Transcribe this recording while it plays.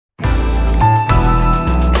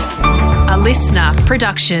listener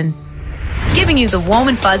production. Giving you the warm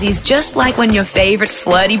and fuzzies just like when your favourite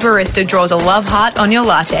flirty barista draws a love heart on your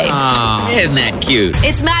latte. Oh, isn't that cute?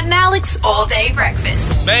 It's Matt and Alex All Day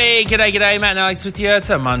Breakfast. Hey, g'day, Matt and Alex with you. It's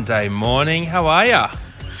a Monday morning. How are ya?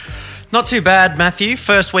 Not too bad, Matthew.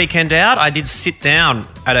 First weekend out. I did sit down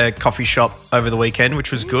at a coffee shop over the weekend,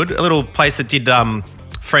 which was good. A little place that did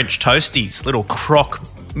French toasties, little croque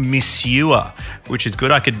monsieur, which is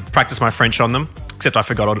good. I could practice my French on them, except I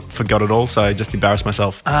forgot it all, so I just embarrassed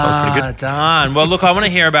myself. So it was pretty good. Darn. Well, look, I want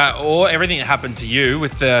to hear about everything that happened to you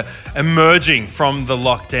with the emerging from the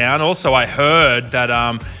lockdown. Also, I heard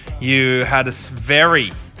that you had a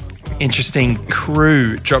very interesting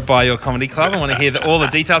crew drop by your comedy club. I want to hear all the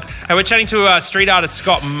details. And we're chatting to street artist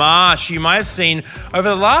Scott Marsh. You may have seen over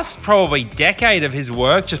the last probably decade of his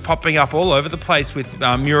work just popping up all over the place with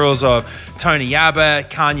murals of Tony Abbott,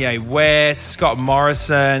 Kanye West, Scott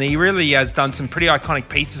Morrison. He really has done some pretty iconic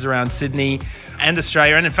pieces around Sydney and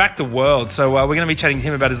Australia and in fact the world. So we're going to be chatting to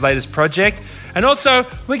him about his latest project. And also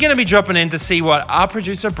we're going to be dropping in to see what our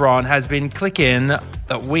producer Bron has been clicking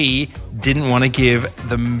that we didn't want to give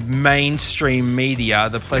the mainstream media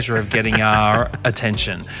the pleasure of getting our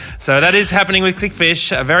attention. So that is happening with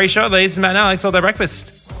Clickfish very shortly. This is Matt and Alex All Day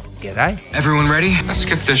Breakfast. G'day. Everyone ready? Let's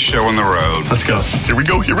get this show on the road. Let's go. Here we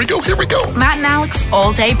go. Matt and Alex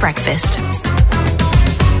All Day Breakfast.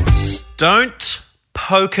 Don't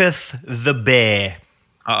poketh the bear,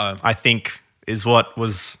 I think is what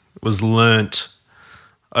was learnt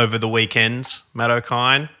over the weekend, Matt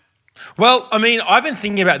O'Kine. Well, I mean, I've been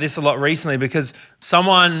thinking about this a lot recently because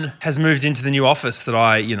someone has moved into the new office that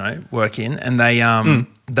I, work in, and they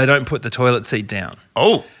don't put the toilet seat down.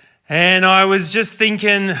 Oh. And I was just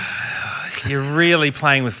thinking, you're really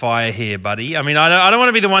playing with fire here, buddy. I mean, I don't want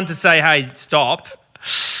to be the one to say, hey, stop.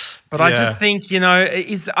 But yeah. I just think,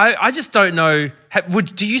 I just don't know.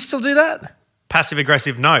 Do you still do that?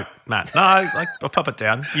 Passive-aggressive note, Matt. No, I'll pop it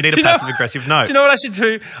down. You need a passive-aggressive note. Do you know what I should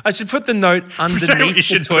do? I should put the note underneath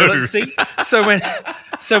the toilet seat.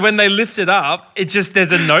 So when they lift it up,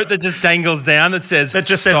 there's a note that just dangles down that says,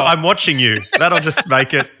 says, I'm watching you. That'll just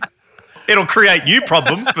make it. It'll create new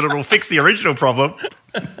problems, but it'll fix the original problem.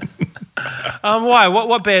 Why?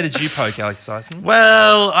 What bear did you poke, Alex Dyson?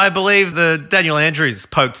 Well, I believe the Daniel Andrews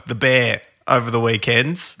poked the bear over the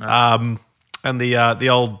weekend. Oh. And the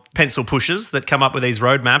old pencil pushers that come up with these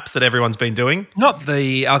roadmaps that everyone's been doing. Not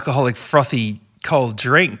the alcoholic frothy cold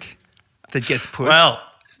drink that gets pushed. Well,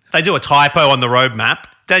 they do a typo on the roadmap.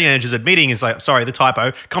 Daniel Andrews admitting is like, sorry, the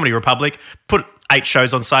typo. Comedy Republic put 8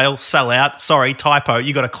 shows on sale, sell out. Sorry, typo.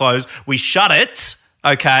 You got to close. We shut it.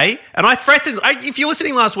 Okay. And I threatened. If you're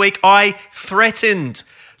listening last week, I threatened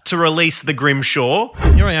to release the Grimshaw.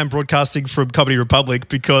 Here I am broadcasting from Comedy Republic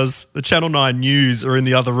because the Channel 9 News are in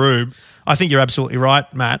the other room. I think you're absolutely right,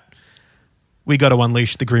 Matt. We got to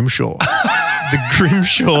unleash the Grimshaw. The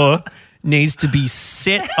Grimshaw needs to be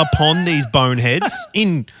set upon these boneheads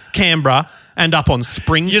in Canberra and up on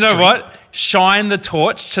Spring Street. You know what? Shine the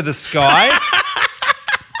torch to the sky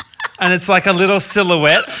and it's like a little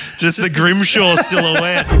silhouette. Just the Grimshaw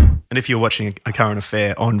silhouette. And if you're watching A Current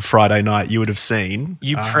Affair on Friday night, you would have seen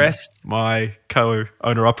pressed my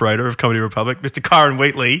co-owner-operator of Comedy Republic, Mr. Kyron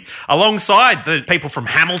Wheatley, alongside the people from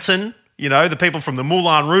Hamilton, the people from the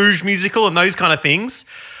Moulin Rouge musical and those kind of things.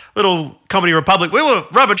 Little Comedy Republic. We were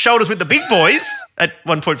rubbing shoulders with the big boys at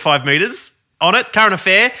 1.5 metres on it. Current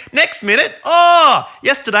Affair. Next minute,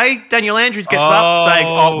 yesterday, Daniel Andrews gets up saying,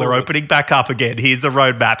 we're opening back up again. Here's the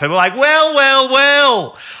roadmap. And we're like,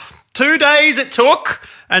 well. 2 days it took.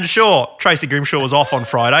 And sure, Tracy Grimshaw was off on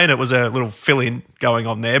Friday and it was a little fill-in going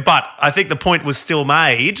on there. But I think the point was still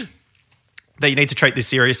made that you need to treat this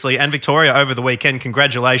seriously. And Victoria over the weekend,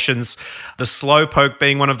 congratulations. The slowpoke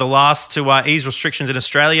being one of the last to ease restrictions in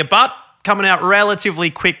Australia, but coming out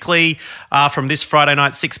relatively quickly from this Friday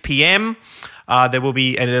night, 6 p.m. There will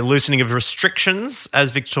be a loosening of restrictions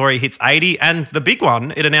as Victoria hits 80. And the big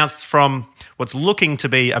one, it announced from what's looking to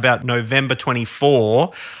be about November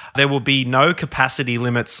 24, there will be no capacity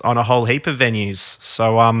limits on a whole heap of venues.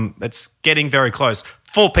 So it's getting very close.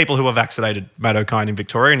 For people who are vaccinated, Matt O'Kine in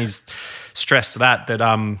Victoria, and he's stressed that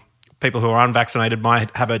people who are unvaccinated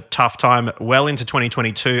might have a tough time well into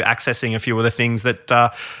 2022 accessing a few of the things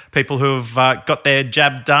that people who have got their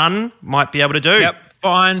jab done might be able to do. Yep,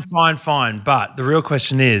 fine. But the real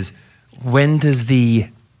question is, when does the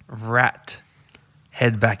rat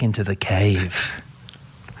head back into the cave?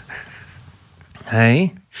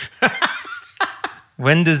 Hey?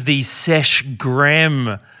 When does the Sesh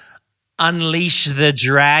Grem unleash the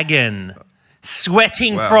dragon,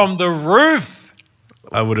 sweating from the roof?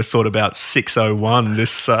 I would have thought about 6:01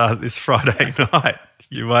 this Friday night.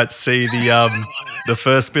 You might see the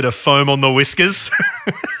first bit of foam on the whiskers.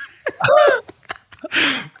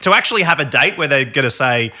 To actually have a date where they're going to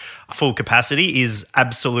say full capacity is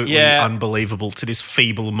absolutely unbelievable to this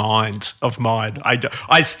feeble mind of mine.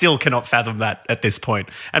 I still cannot fathom that at this point.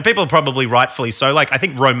 And people are probably rightfully so. Like, I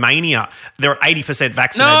think Romania, they're 80%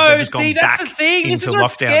 vaccinated. They've just gone back into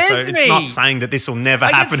lockdown. So it's not saying that this will never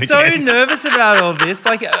happen again. I get so nervous about all this.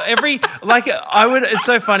 It's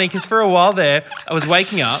so funny because for a while there, I was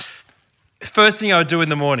waking up. First thing I would do in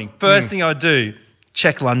the morning,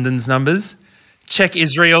 check London's numbers. Check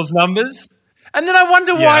Israel's numbers. And then I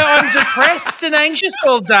wonder why I'm depressed and anxious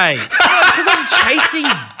all day. Because I'm chasing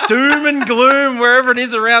doom and gloom wherever it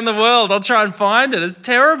is around the world. I'll try and find it. It's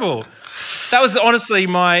terrible. That was honestly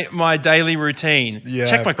my daily routine. Yeah,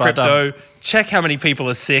 check my crypto, check how many people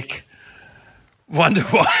are sick. Wonder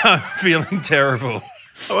why I'm feeling terrible.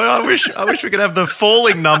 Well, I wish we could have the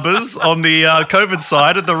falling numbers on the COVID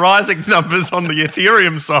side and the rising numbers on the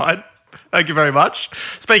Ethereum side. Thank you very much.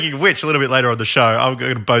 Speaking of which, a little bit later on the show, I'm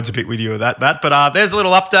going to bones a bit with you with that, Matt. But there's a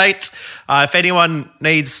little update. If anyone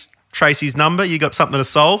needs Tracy's number, you got something to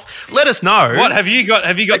solve, let us know. What have you got?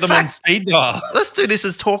 Have you got them on speed dial? Let's do this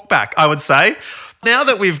as talkback, I would say. Now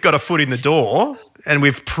that we've got a foot in the door and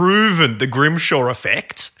we've proven the Grimshaw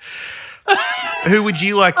Effect, who would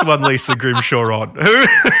you like to unleash the Grimshaw on? Who?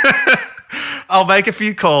 I'll make a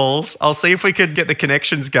few calls. I'll see if we can get the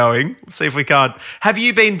connections going. See if we can't. Have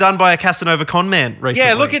you been done by a Casanova con man recently?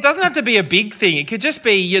 Yeah, look, it doesn't have to be a big thing. It could just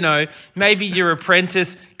be, maybe your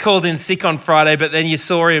apprentice called in sick on Friday, but then you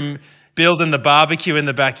saw him building the barbecue in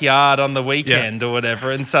the backyard on the weekend or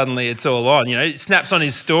whatever, and suddenly it's all on. It snaps on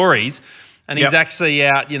his stories, and he's actually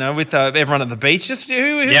out, with everyone at the beach. Just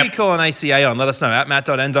who are you calling ACA on? Let us know at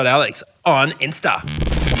matt.n.alex on Insta.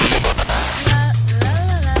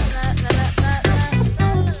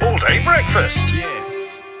 Breakfast. Yeah.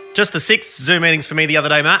 Just the 6 Zoom meetings for me the other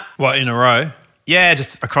day, Matt. What, in a row? Yeah,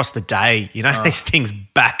 just across the day. These things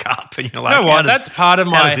back up, and you're like, you know what? That's part of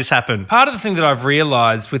how does this happen? Part of the thing that I've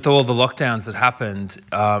realised with all the lockdowns that happened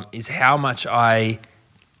is how much I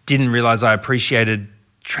didn't realise I appreciated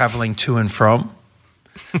travelling to and from.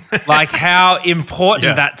 Like how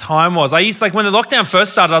important that time was. I used when the lockdown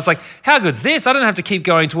first started, I was like, how good's this? I don't have to keep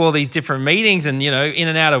going to all these different meetings and, in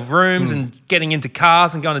and out of rooms and getting into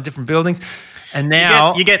cars and going to different buildings. And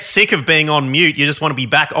now you get sick of being on mute. You just want to be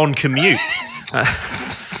back on commute.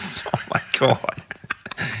 Oh my God.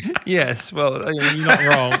 Yes, well, you're not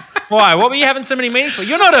wrong. Why? What were you having so many meetings for?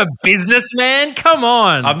 You're not a businessman. Come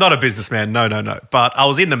on. I'm not a businessman. No. But I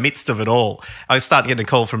was in the midst of it all. I was starting getting a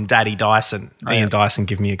call from Daddy Dyson. Ian Dyson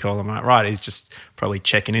give me a call. I'm like, right, he's just probably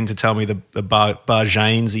checking in to tell me the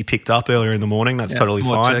bargains he picked up earlier in the morning. That's totally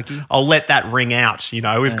fine. Turkey. I'll let that ring out.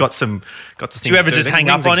 We've got some things. Do you ever just hang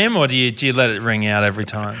up on him, or do you let it ring out every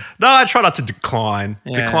time? No, I try not to decline.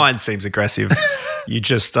 Yeah. Decline seems aggressive. You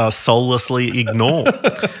just soullessly ignore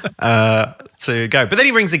to go. But then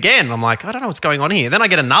he rings again. I'm like, I don't know what's going on here. Then I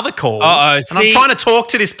get another call. And I'm trying to talk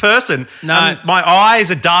to this person. No. And my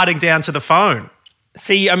eyes are darting down to the phone.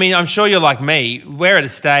 See, I mean, I'm sure you're like me. We're at a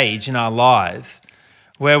stage in our lives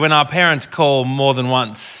where when our parents call more than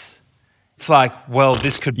once, it's like, well,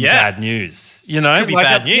 this could be bad news. This could be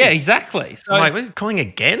bad news. Yeah, exactly. So, I'm like, what is calling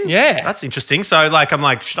again? Yeah. That's interesting. So I'm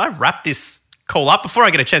like, should I wrap this call up before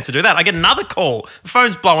I get a chance to do that? I get another call. The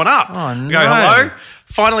phone's blowing up. Oh, no. I go, hello?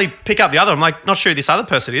 Finally pick up the other. I'm like, not sure who this other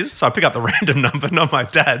person is. So I pick up the random number, not my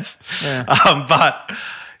dad's. Yeah. But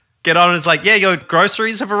get on and it's like, yeah, your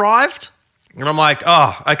groceries have arrived. And I'm like,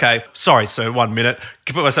 oh, okay. Sorry, sir, 1 minute.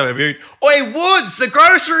 Can put myself on mute. Oi, Woods, the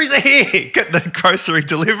groceries are here. Get the grocery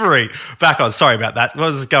delivery back on. Sorry about that. What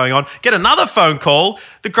is going on? Get another phone call.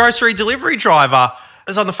 The grocery delivery driver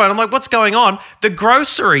is on the phone. I'm like, what's going on? The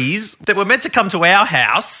groceries that were meant to come to our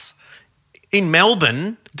house in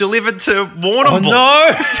Melbourne delivered to Warrnambool. Oh,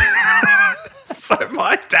 no. So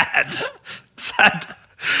my dad had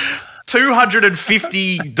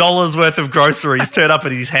 $250 worth of groceries turn up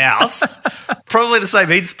at his house. Probably the same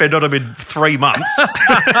he'd spend on them in 3 months.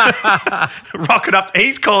 Rocking up.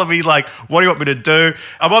 He's calling me like, what do you want me to do?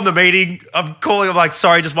 I'm on the meeting. I'm calling him like,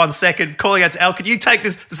 sorry, just 1 second. Calling out to Al, can you take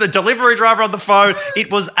this? There's the delivery driver on the phone. It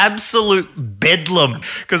was absolute bedlam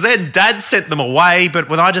because then Dad sent them away. But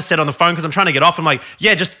when I just said on the phone, because I'm trying to get off, I'm like,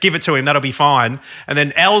 yeah, just give it to him. That'll be fine. And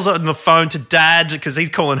then Al's on the phone to Dad because he's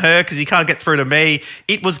calling her because he can't get through to me.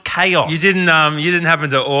 It was chaos. You didn't happen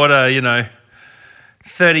to order,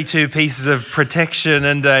 32 pieces of protection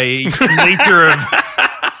and a litre of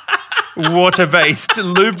water-based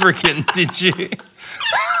lubricant, did you?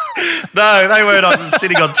 No, they weren't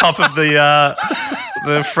sitting on top of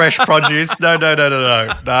The fresh produce. No, none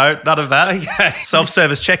of that. Okay.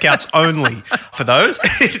 Self-service checkouts only for those.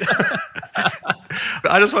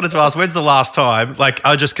 I just wanted to ask, when's the last time,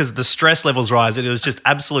 just because the stress levels rise and it was just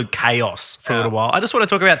absolute chaos for a little while. I just want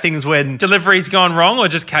to talk about things when... Delivery's gone wrong or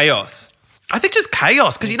just chaos? I think just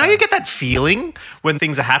chaos, because you get that feeling when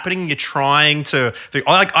things are happening. You're trying to think,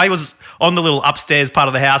 I was on the little upstairs part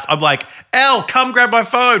of the house. I'm like, Elle, come grab my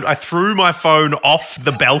phone. I threw my phone off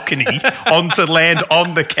the balcony to land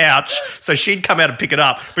on the couch so she'd come out and pick it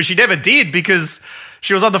up. But she never did because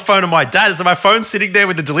she was on the phone of my dad. So my phone's sitting there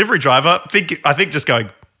with the delivery driver. I think just going,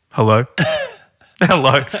 hello.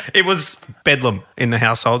 Hello. It was bedlam in the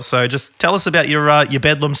household. So just tell us about your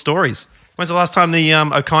bedlam stories. When's the last time the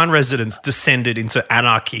O'Kine residents descended into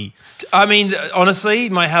anarchy? I mean, honestly,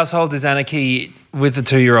 my household is anarchy with the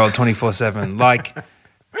 2-year-old 24/7. Like,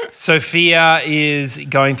 Sophia is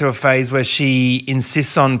going through a phase where she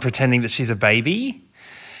insists on pretending that she's a baby.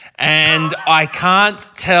 And I can't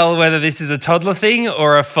tell whether this is a toddler thing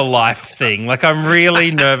or a for life thing. Like, I'm really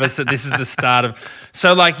nervous that this is the start of...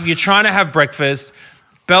 So, you're trying to have breakfast...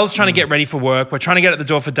 Belle's trying to get ready for work. We're trying to get at the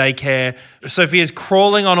door for daycare. Sophia's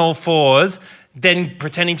crawling on all fours, then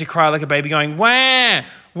pretending to cry like a baby going, wah,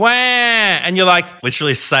 wah. And you're like...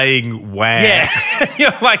 Literally saying wah. Yeah.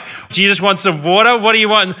 You're like, do you just want some water? What do you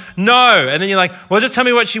want? No. And then you're like, well, just tell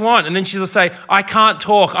me what you want. And then she'll say, I can't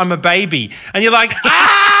talk. I'm a baby. And you're like,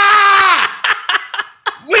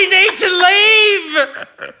 we need to leave.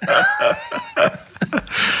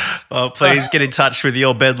 Well, please get in touch with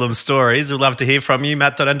your bedlam stories. We'd love to hear from you,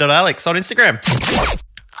 matt.n.alex on Instagram.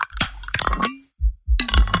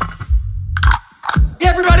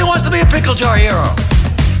 Everybody wants to be a pickle jar hero.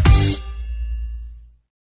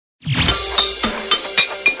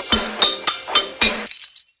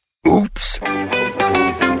 Oops.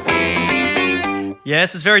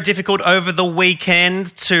 Yes, it's very difficult over the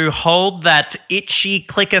weekend to hold that itchy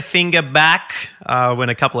clicker finger back when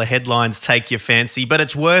a couple of headlines take your fancy, but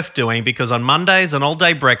it's worth doing because on Mondays on All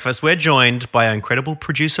Day Breakfast, we're joined by our incredible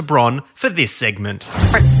producer Bron for this segment.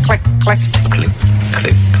 Click, click, click, click,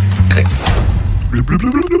 click, click.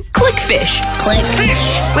 Clickfish.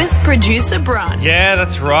 Clickfish. With producer Bron. Yeah,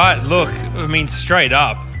 that's right. Look, I mean, straight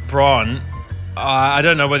up, Bron, I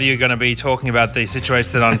don't know whether you're going to be talking about the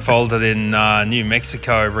situation that unfolded in New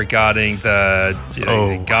Mexico regarding the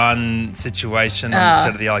gun situation on the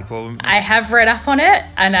set of the Alec Baldwin. I have read up on it,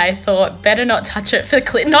 and I thought better not touch it for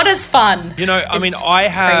not as fun.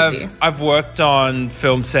 I've worked on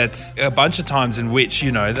film sets a bunch of times in which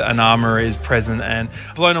an armourer is present, and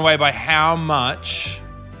blown away by how much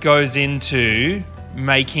goes into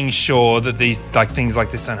making sure that these things like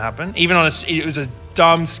this don't happen. Even on it was a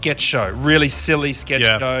dumb sketch show, really silly sketch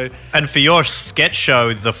show. And for your sketch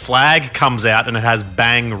show, the flag comes out and it has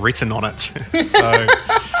bang written on it. So,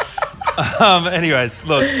 anyways,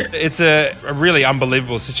 look, it's a really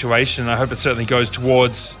unbelievable situation. I hope it certainly goes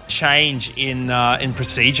towards change in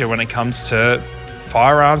procedure when it comes to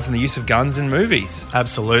firearms and the use of guns in movies.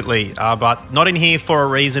 Absolutely. But not in here for a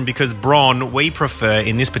reason, because Bron, we prefer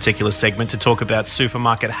in this particular segment to talk about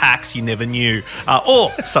supermarket hacks you never knew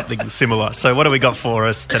or something similar. So what do we got for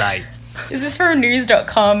us today? This is from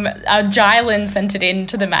news.com. Jylan sent it in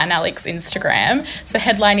to the Matt and Alex Instagram. So the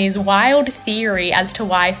headline is Wild Theory as to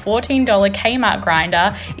why $14 Kmart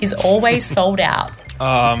grinder is always sold out.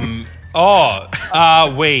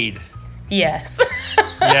 Weed. Yes.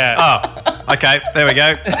 Yeah. Oh, okay. There we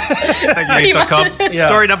go. Thank you, news.com. Yeah.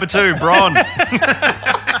 Story number 2, Bron.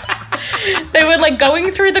 They were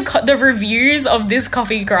going through the reviews of this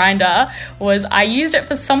coffee grinder was, I used it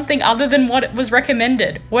for something other than what it was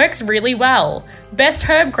recommended. Works really well. Best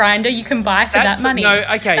herb grinder you can buy for that money. No,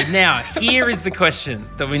 okay. Now, here is the question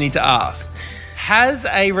that we need to ask. Has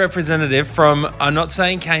a representative from, I'm not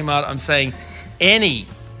saying Kmart, I'm saying any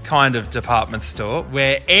kind of department store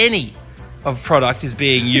where any of product is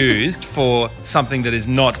being used for something that is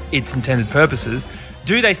not its intended purposes,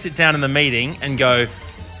 do they sit down in the meeting and go,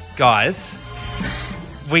 guys,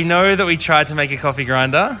 we know that we tried to make a coffee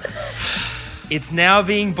grinder. It's now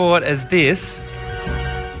being bought as this.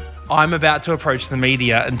 I'm about to approach the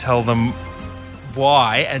media and tell them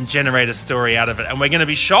why and generate a story out of it. And we're going to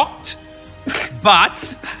be shocked,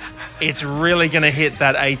 but it's really going to hit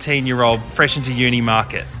that 18-year-old fresh into uni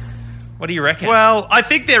market. What do you reckon? Well, I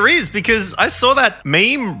think there is, because I saw that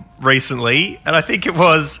meme recently, and I think it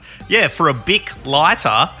was, for a Bic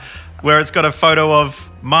lighter, where it's got a photo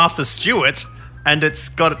of Martha Stewart and it's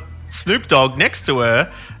got Snoop Dogg next to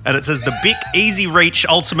her, and it says the Bic Easy Reach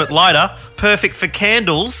Ultimate Lighter, perfect for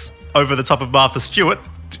candles, over the top of Martha Stewart.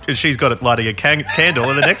 and she's got it lighting a candle,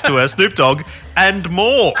 and then next to her, Snoop Dogg, and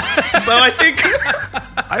more. So I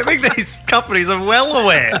think these companies are well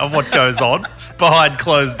aware of what goes on behind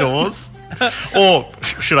closed doors. Or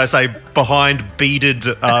should I say behind beaded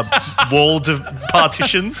walled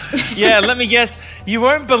partitions? Yeah, let me guess. You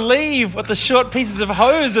won't believe what the short pieces of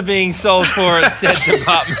hose are being sold for at said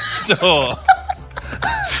department store.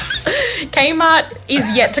 Kmart is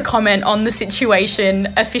yet to comment on the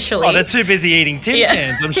situation officially. Oh, they're too busy eating Tim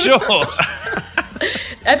Tams, I'm sure.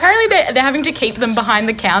 Apparently they're having to keep them behind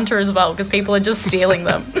the counter as well because people are just stealing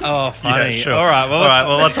them. Oh, funny. Yeah, sure. All right,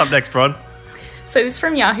 well, what's up next, Bron? So this is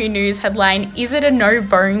from Yahoo News headline, is it a no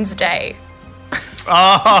bones day?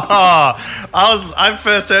 I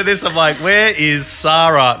first heard this, I'm like, where is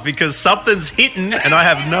Sarah? Because something's hitting and I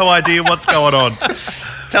have no idea what's going on.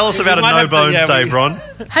 Tell us about a no bones day, Bron.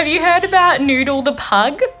 Have you heard about Noodle the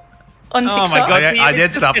pug on TikTok? Oh my God. I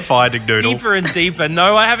ended up finding Noodle. Deeper and deeper.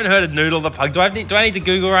 No, I haven't heard of Noodle the pug. Do I need to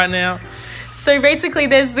Google right now? So basically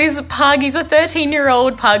there's this pug, he's a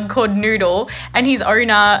 13-year-old pug called Noodle, and his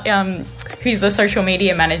owner, who's the social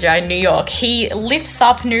media manager in New York, he lifts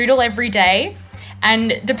up Noodle every day,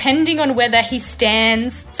 and depending on whether he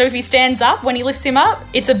stands, so if he stands up when he lifts him up,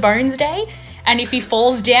 it's a bones day, and if he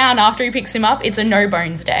falls down after he picks him up, it's a no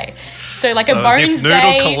bones day. So like a bones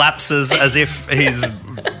day... Noodle collapses as if his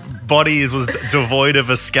body was devoid of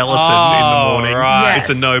a skeleton in the morning. Right. Yes.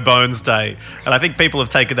 It's a no bones day. And I think people have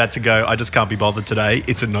taken that to go, I just can't be bothered today.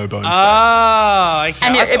 It's a no bones day. Oh, okay.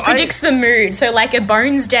 And it predicts the mood. So like a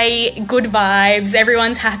bones day, good vibes,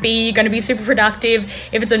 everyone's happy, you're going to be super productive.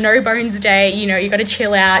 If it's a no bones day, you got to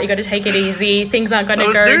chill out, you got to take it easy, things aren't going to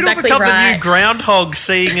go exactly become right. the new groundhog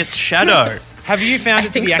seeing its shadow? Have you found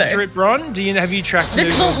it to be accurate, Bron? Have you tracked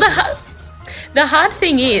Noodle? The hard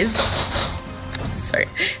thing is... Sorry.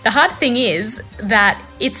 The hard thing is that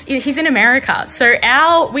he's in America, so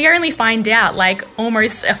we only find out like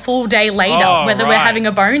almost a full day later whether we're having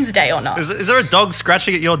a bones day or not. Is there a dog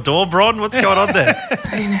scratching at your door, Bron? What's going on there?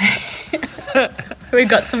 I know. We've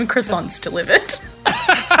got some croissants delivered.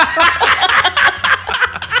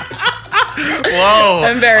 Whoa!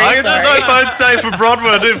 I'm very sorry. It's a no bones day for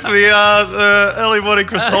Bronwyn if the early morning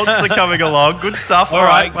croissants are coming along. Good stuff. All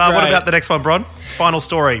right. What about the next one, Bron? Final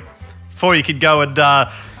story. Before you could go and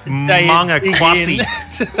mung a quasi.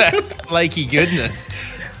 To that flaky goodness.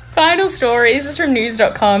 Final story. This is from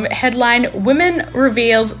news.com. Headline, woman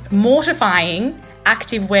reveals mortifying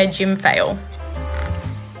activewear gym fail.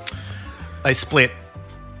 They split.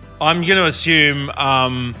 I'm going to assume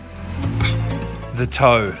the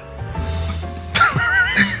toe.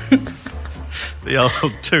 The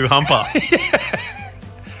old two-humper.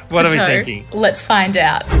 What are we thinking? Let's find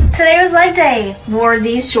out. Today was leg day. Wore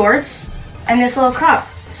these shorts and this little crop.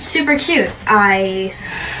 Super cute. I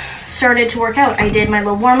started to work out. I did my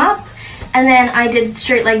little warm-up, and then I did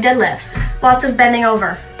straight leg deadlifts. Lots of bending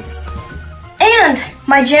over. And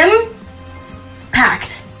my gym,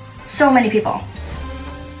 packed. So many people.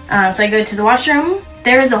 So I go to the washroom.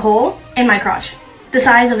 There is a hole in my crotch, the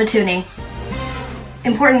size of a toonie.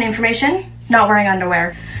 Important information, not wearing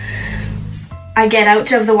underwear. I get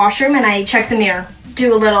out of the washroom and I check the mirror,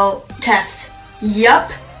 do a little test. Yup.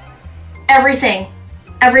 Everything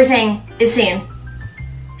is seen.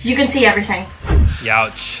 You can see everything.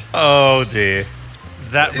 Youch. Oh, dear.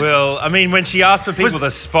 That will... I mean, when she asked for people to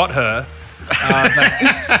spot her,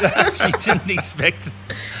 she didn't expect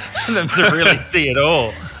them to really see it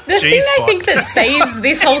all. The thing I think that saves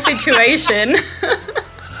this whole situation...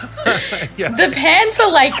 The pants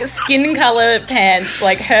are like skin color pants,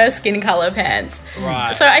 like her skin color pants.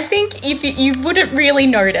 Right. So I think if you wouldn't really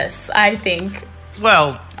notice, I think.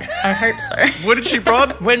 Well, I hope so. wouldn't she,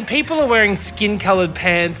 Bron? When people are wearing skin-coloured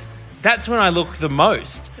pants, that's when I look the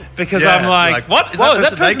most. Because Yeah, I'm like, what? Is whoa, that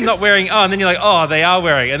that person person's naked? not wearing... Oh, and then you're like, oh, they are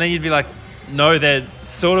wearing. And then you'd be like, no, they're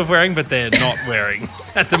sort of wearing, but they're not wearing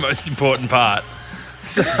at the most important part.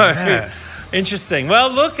 So, interesting.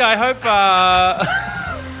 Well, look, I hope...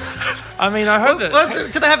 I hope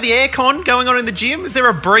that... Do they have the aircon going on in the gym? Is there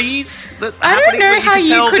a breeze that's I happening don't know where how can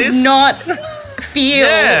you tell could this? not feel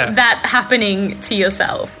Yeah. that happening to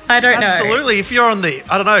yourself. I don't know. Absolutely. If you're on the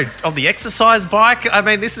exercise bike,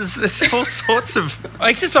 there's all sorts of...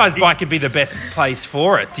 Exercise bike could be the best place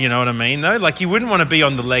for it. Do you know what I mean, though? Like, you wouldn't want to be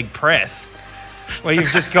on the leg press, where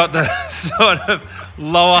you've just got the sort of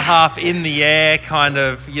lower half in the air, kind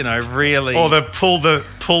of, really... Or pull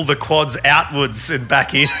the quads outwards and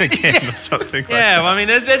back in again or something like that. Well, I mean,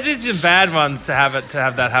 there's been some bad ones to have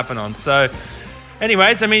that happen on. So,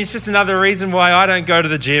 anyways, it's just another reason why I don't go to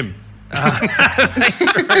the gym.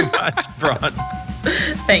 Thanks very much, Bron.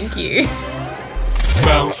 Thank you.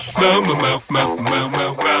 Bounce.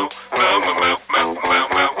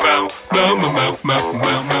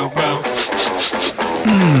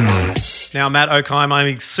 Now, Matt O'Kine,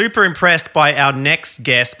 I'm super impressed by our next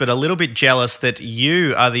guest, but a little bit jealous that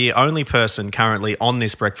you are the only person currently on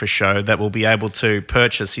this breakfast show that will be able to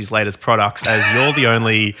purchase his latest products, as you're the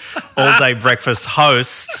only all-day breakfast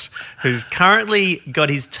host who's currently got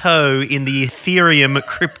his toe in the Ethereum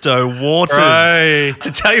crypto waters. Right. To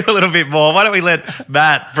tell you a little bit more, why don't we let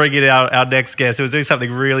Matt bring in our next guest who will do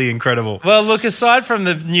something really incredible. Well, look, aside from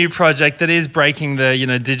the new project that is breaking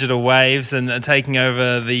the digital waves and taking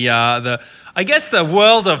over the I guess the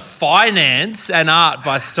world of finance and art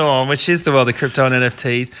by storm, which is the world of crypto and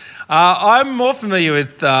NFTs, I'm more familiar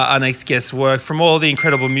with our next guest's work from all the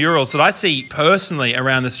incredible murals that I see personally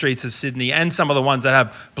around the streets of Sydney and some of the ones that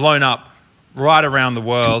have blown up right around the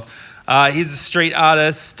world. He's a street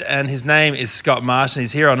artist and his name is Scott Marsh, and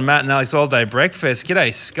he's here on Matt and Alex All Day Breakfast.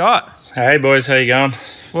 G'day, Scott. Hey, boys. How you going?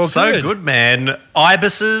 Well, So good, man.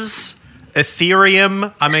 Ibises,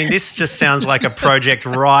 Ethereum. I mean, this just sounds like a project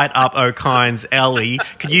right up O'Kine's alley.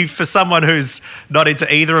 Could you, for someone who's not into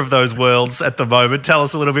either of those worlds at the moment, tell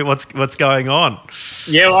us a little bit what's going on?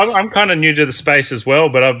 Yeah, well, I'm kind of new to the space as well,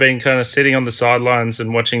 but I've been kind of sitting on the sidelines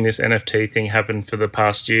and watching this NFT thing happen for the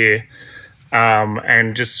past year,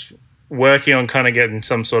 and just working on kind of getting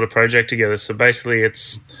some sort of project together. So basically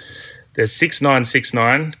there's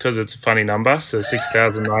 6969 because it's a funny number, so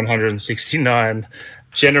 6,969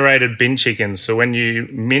 generated bin chickens. So when you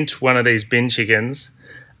mint one of these bin chickens,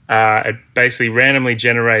 it basically randomly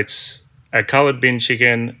generates a coloured bin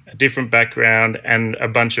chicken, a different background, and a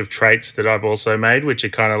bunch of traits that I've also made, which are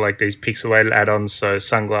kind of like these pixelated add-ons, so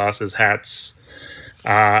sunglasses, hats,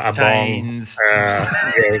 a Canes. bomb.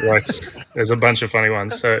 There's a bunch of funny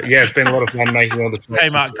ones. So, yeah, it's been a lot of fun making all the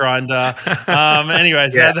traits. Kmart grinder.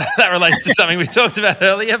 Anyways, Yeah. that relates to something we talked about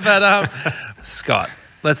earlier. But Scott,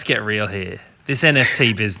 let's get real here. This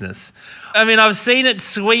NFT business. I mean, I've seen it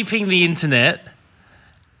sweeping the internet,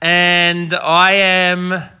 and I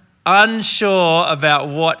am unsure about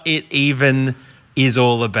what it even is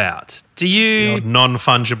all about. Do you...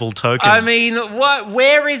 Non-fungible token. I mean,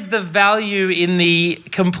 where is the value in the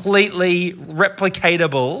completely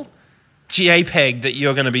replicatable JPEG that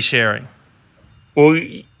you're going to be sharing? Well,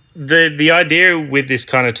 the idea with this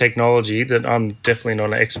kind of technology that I'm definitely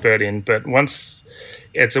not an expert in, but once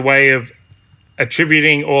it's a way of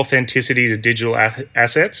attributing authenticity to digital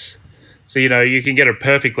assets. So, you can get a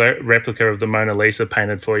perfect replica of the Mona Lisa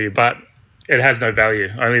painted for you, but it has no value.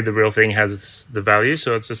 Only the real thing has the value.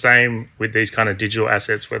 So it's the same with these kind of digital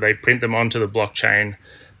assets where they print them onto the blockchain.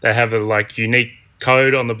 They have a unique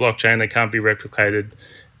code on the blockchain that can't be replicated.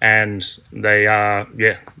 And they are,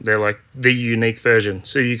 they're like the unique version.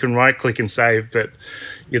 So you can right click and save, but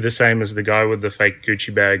you're the same as the guy with the fake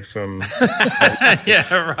Gucci bag from...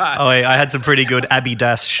 Yeah, right. Oh, I had some pretty good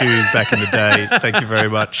Adidas shoes back in the day. Thank you very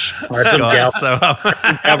much, I had some Scott.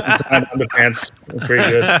 underpants. Pretty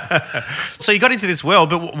good. So you got into this world,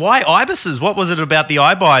 but why ibises? What was it about the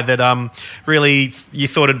iBuy that really you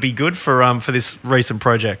thought it'd be good for this recent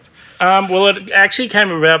project? Well, it actually came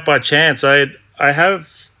about by chance. I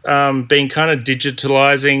have been kind of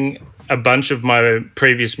digitalizing a bunch of my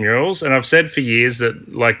previous murals, and I've said for years that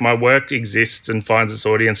my work exists and finds its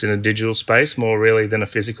audience in a digital space more really than a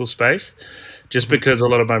physical space, just because a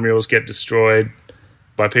lot of my murals get destroyed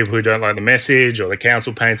by people who don't like the message, or the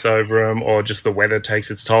council paints over them, or just the weather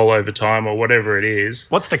takes its toll over time, or whatever it is.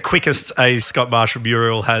 What's the quickest a Scott Marshall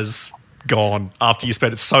mural has gone after you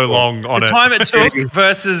spent so long on The it? time it took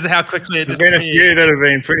versus how quickly it There's been a disappeared. few that have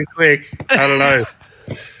been pretty quick. I don't know.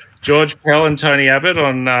 George Pell and Tony Abbott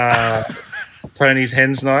on Tony's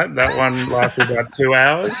Hens Night. That one lasted about 2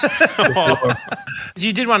 hours.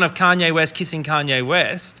 You did one of Kanye West kissing Kanye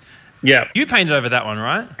West. Yeah. You painted over that one,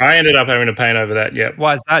 right? I ended up having to paint over that, yeah.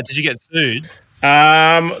 Why is that? Did you get sued?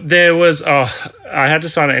 There was, I had to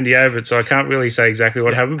sign an NDA over it, so I can't really say exactly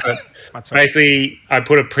what happened, but basically I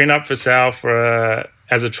put a print up for sale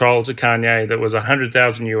as a troll to Kanye that was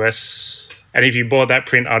 100,000 US, and if you bought that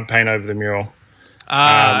print, I'd paint over the mural.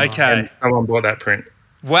 Okay. And someone bought that print.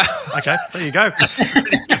 Wow. Okay, there you go.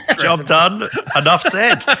 Job done. Enough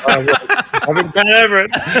said. I've been painting over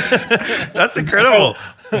it. That's incredible.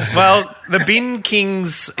 Well, the Bin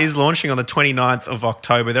Kings is launching on the 29th of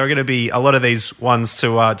October. There are going to be a lot of these ones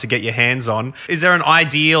to get your hands on. Is there an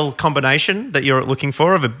ideal combination that you're looking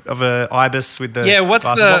for of a ibis with the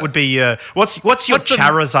what would be what's your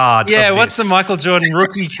Charizard? Yeah, of what's this? the Michael Jordan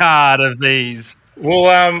rookie card of these?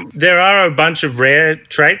 Well, there are a bunch of rare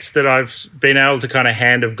traits that I've been able to kind of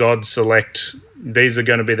hand of God select. These are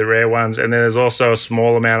going to be the rare ones. And then there's also a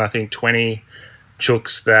small amount, I think 20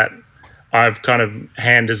 chooks that I've kind of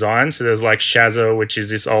hand designed. So there's like Shazza, which is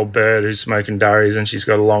this old bird who's smoking durries and she's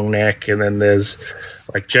got a long neck. And then there's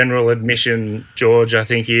like General Admission George, I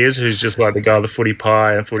think he is, who's just like the guy with the footy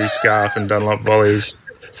pie and footy scarf and Dunlop volleys.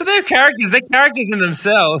 So they're characters in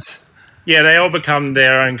themselves. Yeah, they all become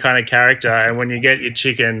their own kind of character. And when you get your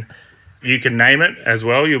chicken, you can name it as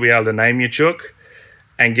well. You'll be able to name your chook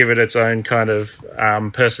and give it its own kind of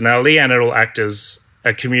personality, and it'll act as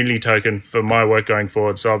a community token for my work going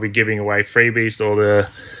forward. So I'll be giving away freebies to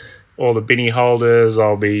all the binny holders.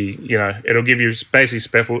 I'll be, it'll give you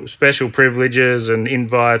basically special privileges and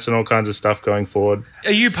invites and all kinds of stuff going forward.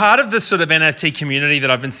 Are you part of this sort of NFT community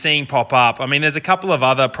that I've been seeing pop up? I mean, there's a couple of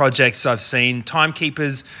other projects I've seen.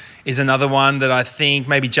 Timekeepers is another one that I think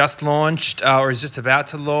maybe just launched or is just about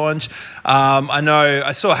to launch. I know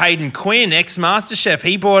I saw Hayden Quinn, ex-MasterChef.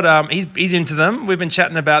 He bought, he's into them. We've been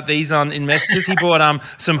chatting about these in messages. He bought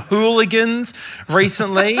some hooligans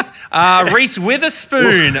recently. Reese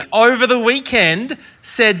Witherspoon over the weekend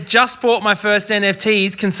said, just bought my first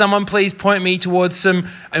NFTs. Can someone please point me towards some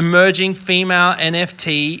emerging female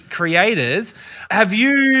NFT creators? Have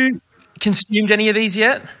you consumed any of these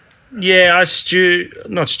yet? Yeah,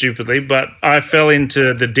 not stupidly, but I fell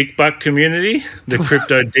into the dick butt community, the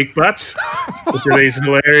crypto dick butts, which are these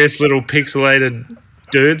hilarious little pixelated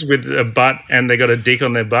dudes with a butt and they got a dick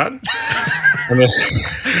on their butt.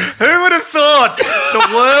 Who would have thought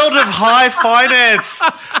the world of high finance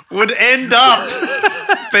would end up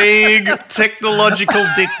being technological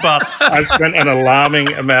dick butts? I spent an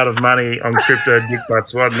alarming amount of money on crypto dick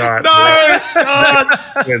butts one night. No, Scott!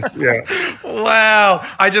 Yeah. Wow.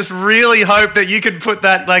 I just really hope that you can put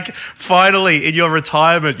that, finally in your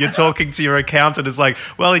retirement, you're talking to your accountant. It's like,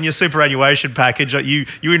 well, in your superannuation package, you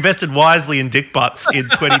invested wisely in dick butts in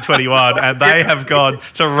 2021 and they have gone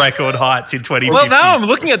to record heights in 2050. Well, now I'm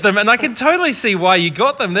looking at them and I can totally see why you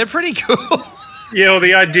got them. They're pretty cool. Yeah, well,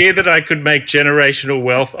 the idea that I could make generational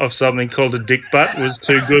wealth of something called a dick butt was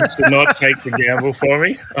too good to not take the gamble for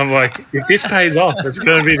me. I'm like, if this pays off, it's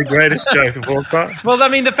going to be the greatest joke of all time. Well, I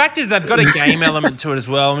mean, the fact is they've got a game element to it as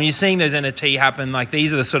well. I mean, you're seeing those NFT happen.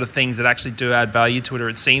 These are the sort of things that actually do add value to it, or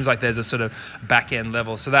it seems like there's a sort of back-end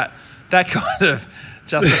level. So that kind of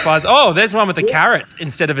justifies. Oh, there's one with a carrot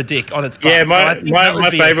instead of a dick on its butt. Yeah, my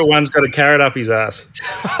favourite one's got a carrot up his ass.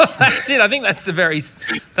 That's it. I think that's a very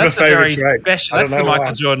special. That's the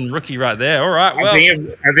Michael Jordan rookie right there. All right. Well, I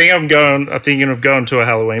think I'm thinking of going to a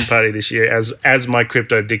Halloween party this year as my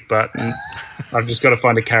crypto dick butt, and I've just got to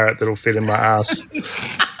find a carrot that'll fit in my ass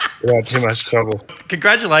without too much trouble.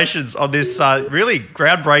 Congratulations on this really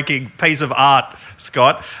groundbreaking piece of art,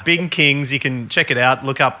 Scott. Big Kings, you can check it out.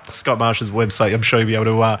 Look up Scott Marsh's website. I'm sure you'll be able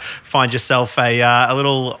to find yourself a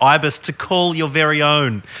little ibis to call your very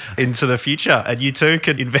own into the future. And you too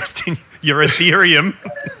can invest in your Ethereum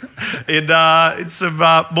in some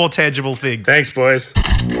more tangible things. Thanks, boys.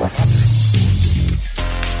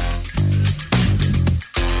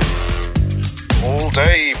 All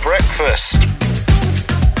day breakfast.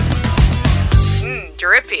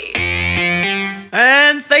 Drippy.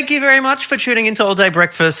 And thank you very much for tuning into All Day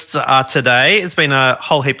Breakfast today. It's been a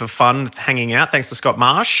whole heap of fun hanging out. Thanks to Scott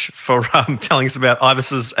Marsh for telling us about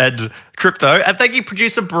ibises and crypto. And thank you,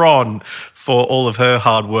 producer Bron, for all of her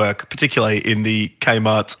hard work, particularly in the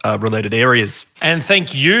Kmart-related areas. And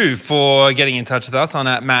thank you for getting in touch with us on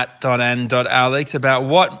 @matt.and.alex about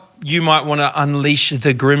what you might want to unleash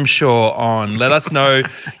the Grimshaw on. Let us know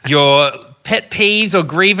your pet peeves or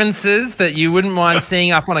grievances that you wouldn't mind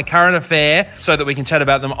seeing up on a current affair so that we can chat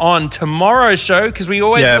about them on tomorrow's show, because we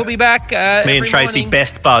always will be back. Me and Tracy,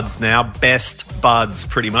 best buds now. Best buds,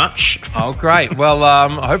 pretty much. Oh, great. Well,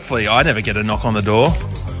 hopefully I never get a knock on the door.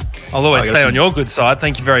 I'll always stay on your good side.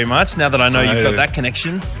 Thank you very much. Now that I know you've got that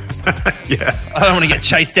connection. Yeah. I don't want to get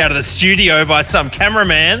chased out of the studio by some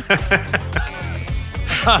cameraman.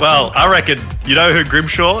 Well, I reckon, you know who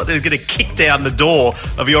Grimshaw? They're going to kick down the door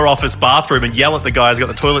of your office bathroom and yell at the guy who's got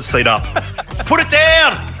the toilet seat up. Put it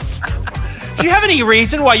down! Do you have any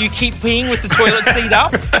reason why you keep peeing with the toilet seat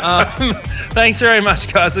up? Thanks very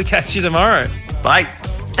much, guys. We'll catch you tomorrow. Bye.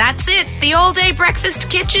 That's it. The all-day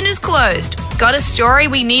breakfast kitchen is closed. Got a story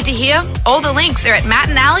we need to hear? All the links are at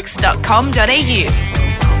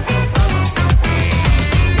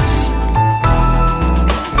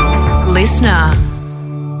mattandalex.com.au. Listener.